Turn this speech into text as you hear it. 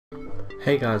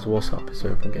Hey guys, what's up? It's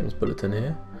Owen from Games Bulletin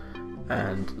here,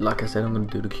 and like I said, I'm going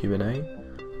to do the Q&A.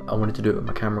 I wanted to do it with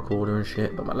my camera recorder and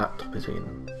shit, but my laptop is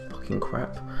being fucking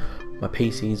crap. My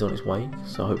PC's on its way,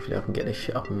 so hopefully I can get this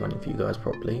shit up and running for you guys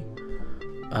properly.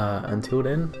 Until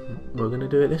then, we're going to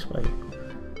do it this way.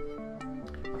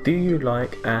 Do you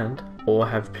like or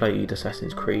have played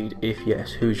Assassin's Creed? If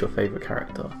yes, who's your favourite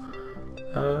character?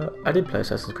 I did play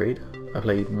Assassin's Creed. I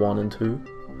played 1 and 2.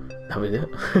 That was it.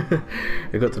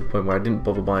 It got to the point where I didn't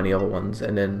bother buying the other ones,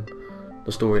 and then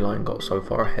the storyline got so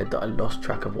far ahead that I lost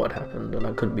track of what happened, and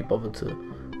I couldn't be bothered to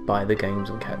buy the games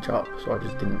and catch up, so I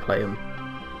just didn't play them.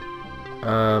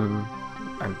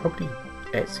 And probably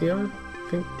Ezio, I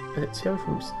think Ezio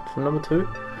from number 2.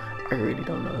 I really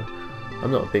don't know.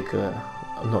 I'm not a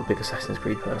big Assassin's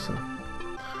Creed person.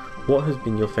 What has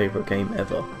been your favourite game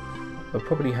ever? I'd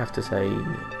probably have to say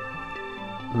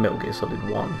Metal Gear Solid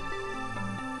 1.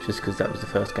 Just because that was the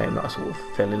first game that I sort of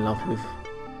fell in love with,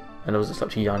 and I was at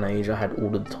such a young age. I had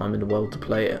all of the time in the world to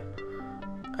play it,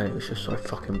 and it was just so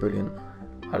fucking brilliant.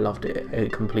 I loved it.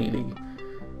 It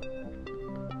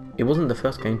wasn't the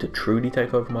first game to truly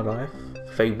take over my life.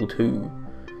 Fable 2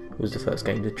 was the first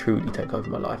game to truly take over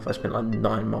my life. I spent like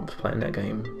 9 months playing that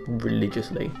game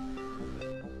religiously,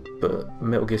 but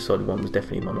Metal Gear Solid 1 was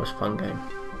definitely my most fun game.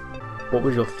 What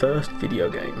was your first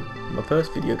video game? My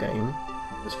first video game,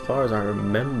 as far as I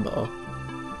remember,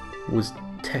 was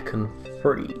Tekken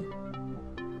 3.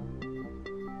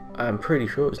 I'm pretty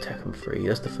sure it was Tekken 3.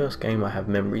 That's the first game I have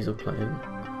memories of playing,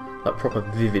 like proper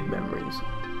vivid memories.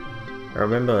 I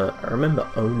remember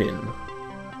owning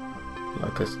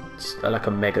like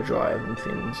a Mega Drive and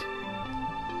things,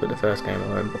 but the first game I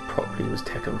remember properly was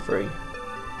Tekken 3.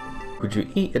 Would you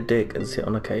eat a dick and sit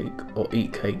on a cake, or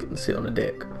eat cake and sit on a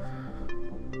dick?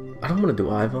 I don't want to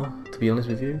do either, to be honest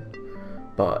with you.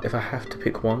 But if I have to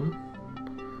pick one,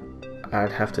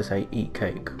 I'd have to say eat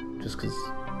cake, just because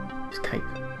it's cake.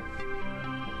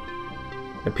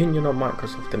 Opinion on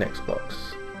Microsoft and Xbox.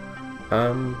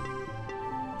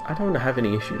 I don't have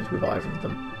any issues with either of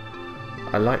them.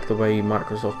 I like the way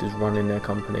Microsoft is running their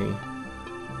company,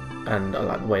 and I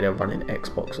like the way they're running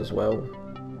Xbox as well.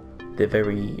 They're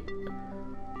very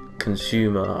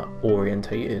consumer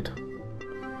orientated.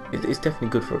 It's definitely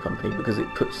good for a company because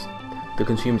it puts the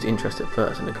consumer's interest at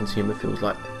first, and the consumer feels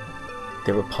like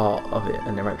they're a part of it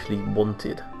and they're actually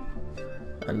wanted.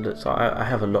 And so I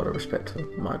have a lot of respect for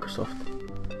Microsoft.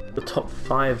 The top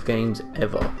 5 games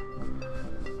ever: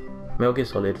 Metal Gear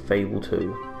Solid, Fable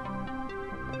 2,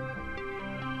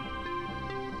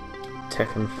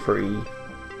 Tekken 3,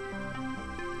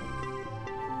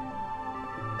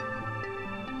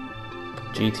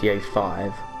 GTA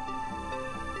 5,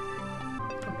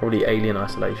 probably Alien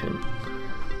Isolation.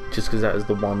 Just because that is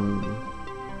the one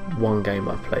game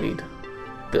I've played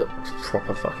that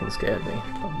proper fucking scared me.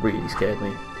 Really scared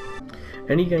me.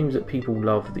 Any games that people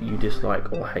love that you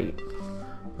dislike or hate?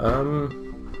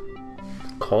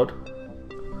 COD,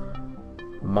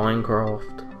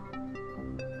 Minecraft,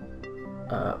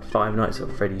 Five Nights at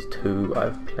Freddy's 2.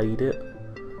 I've played it,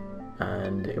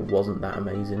 and it wasn't that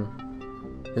amazing.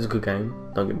 It's a good game.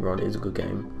 Don't get me wrong, it is a good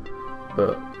game,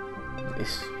 but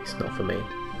it's not for me.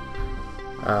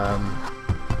 I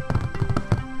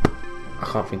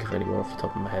can't think of any more off the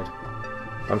top of my head.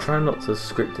 I'm trying not to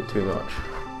script it too much,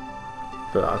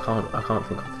 but I can't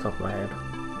think off the top of my head.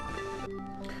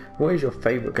 What is your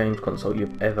favourite games console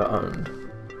you've ever owned?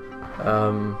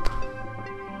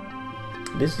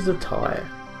 This is a tie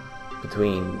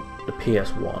between the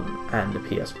PS1 and the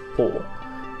PS4.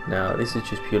 Now, this is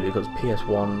just purely because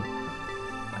PS1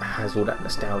 has all that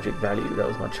nostalgic value. That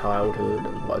was my childhood,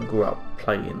 that was what I grew up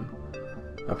playing.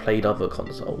 I played other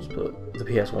consoles, but the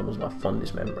PS1 was my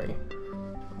fondest memory.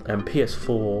 And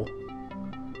PS4,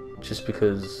 just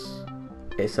because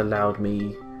it's allowed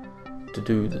me to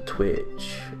do the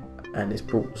Twitch, and it's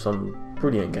brought some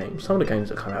brilliant games. Some of the games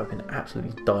that come out have been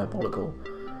absolutely diabolical,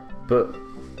 but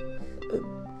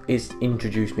it's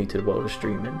introduced me to the world of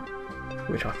streaming,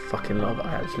 which I fucking love.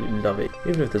 I absolutely love it.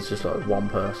 Even if there's just like one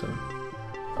person,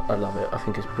 I love it. I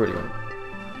think it's brilliant.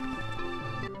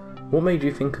 What made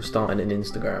you think of starting an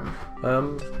Instagram?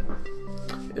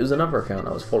 It was another account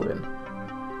I was following,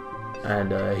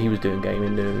 and he was doing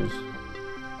gaming news,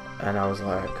 and I was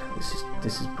like,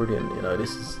 this is brilliant. You know,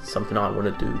 this is something I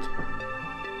want to do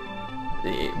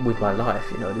with my life.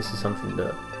 You know, this is something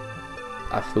that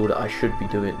I feel that I should be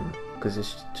doing, because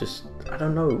it's just, I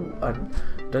don't know, I don't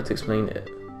know to explain it.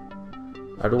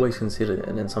 I'd always considered it,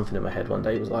 and then something in my head one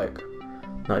day was like,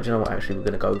 no, do you know what, actually we're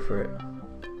going to go for it.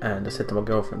 And I said to my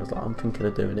girlfriend, I was like, I'm thinking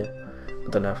of doing it, I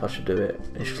don't know if I should do it.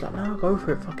 And she's like, no, go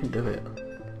for it, fucking do it.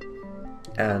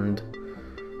 And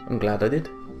I'm glad I did.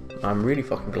 I'm really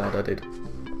fucking glad I did.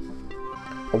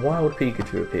 A wild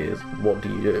Pikachu appears, what do?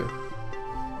 You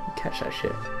catch that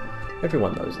shit.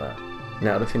 Everyone knows that.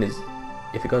 Now the thing is,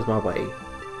 if it goes my way,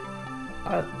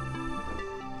 I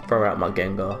throw out my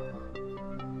Gengar,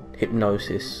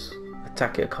 Hypnosis,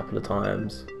 attack it a couple of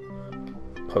times,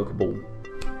 Pokeball,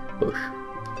 Bush,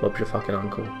 Bob's your fucking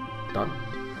uncle, done.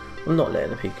 I'm not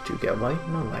letting the Pikachu get away,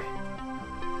 no way.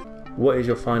 What is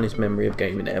your finest memory of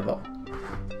gaming ever?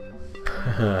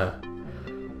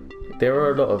 There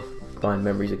are a lot of fine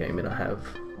memories of gaming I have,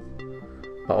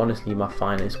 but honestly my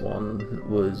finest one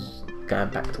was going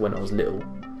back to when I was little.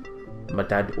 My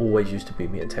dad always used to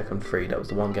beat me at Tekken 3. That was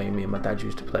the one game me and my dad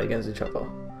used to play against each other.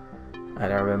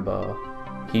 And I remember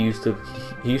he used to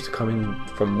come in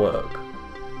from work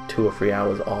 2 or 3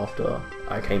 hours after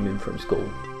I came in from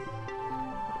school.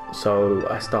 So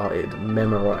I started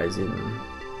memorizing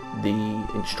the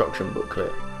instruction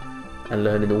booklet and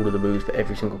learning all of the moves for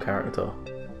every single character,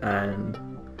 and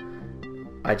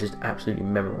I just absolutely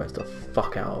memorized the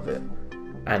fuck out of it.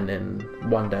 And then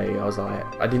one day I was like,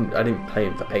 I didn't play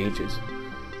him for ages,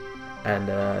 and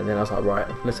then I was like, right,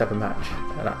 let's have a match,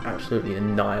 and I absolutely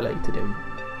annihilated him,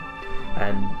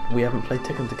 and we haven't played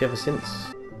Tekken together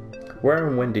since. Where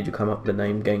and when did you come up with the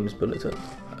name Games Bulletin?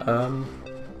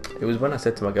 It was when I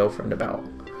said to my girlfriend about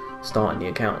starting the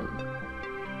account.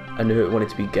 I knew it wanted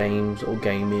to be games or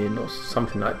gaming or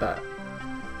something like that,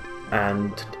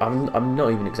 and I'm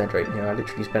not even exaggerating here. I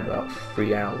literally spent about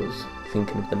 3 hours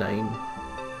thinking of the name,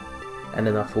 and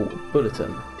then I thought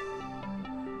Bulletin,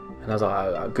 and I was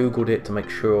like, I googled it to make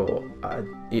sure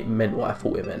it meant what I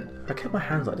thought it meant. I kept my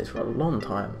hands like this for a long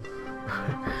time,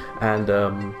 and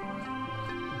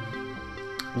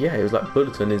yeah, it was like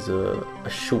Bulletin is a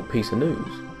short piece of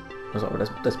news. I was like, well,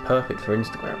 that's perfect for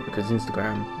Instagram, because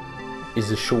Instagram is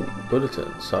a short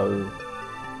bulletin, so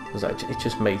I was like, it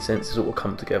just made sense to sort of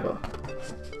come together.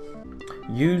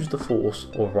 Use the Force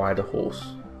or ride a horse.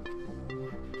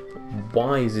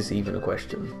 Why is this even a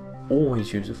question?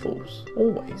 Always use the Force.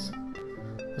 Always.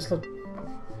 It's like,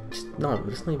 no,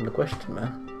 it's not even a question,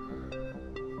 man.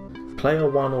 Player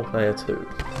 1 or player 2?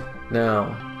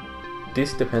 Now,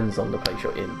 this depends on the place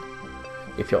you're in.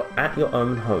 If you're at your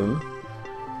own home,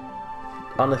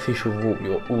 unofficial rule,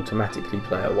 you're automatically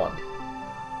player 1.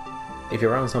 If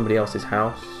you're around somebody else's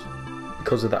house,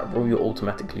 because of that rule, you're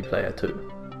automatically player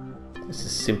 2. It's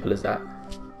as simple as that.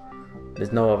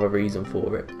 There's no other reason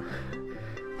for it.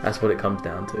 That's what it comes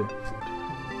down to.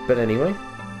 But anyway,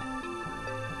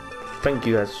 thank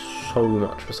you guys so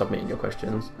much for submitting your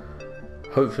questions.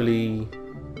 Hopefully,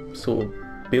 sort of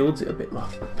builds it a bit more.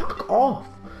 Fuck off!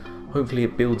 Hopefully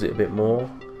it builds it a bit more.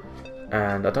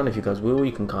 And I don't know if you guys will,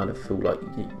 you can kind of feel like,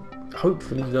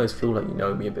 hopefully you guys feel like you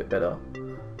know me a bit better.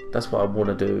 That's what I want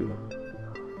to do.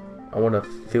 I want to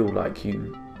feel like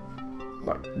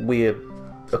we're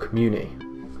a community.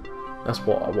 That's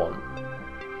what I want.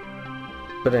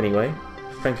 But anyway,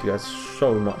 thank you guys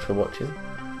so much for watching.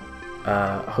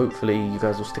 Hopefully you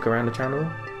guys will stick around the channel.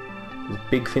 There's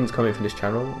big things coming from this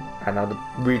channel, and I'd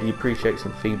really appreciate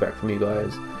some feedback from you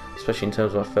guys, especially in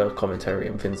terms of our first commentary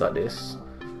and things like this.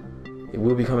 It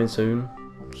will be coming soon,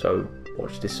 so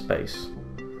watch this space.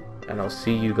 And I'll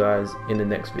see you guys in the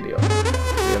next video.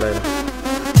 See you later.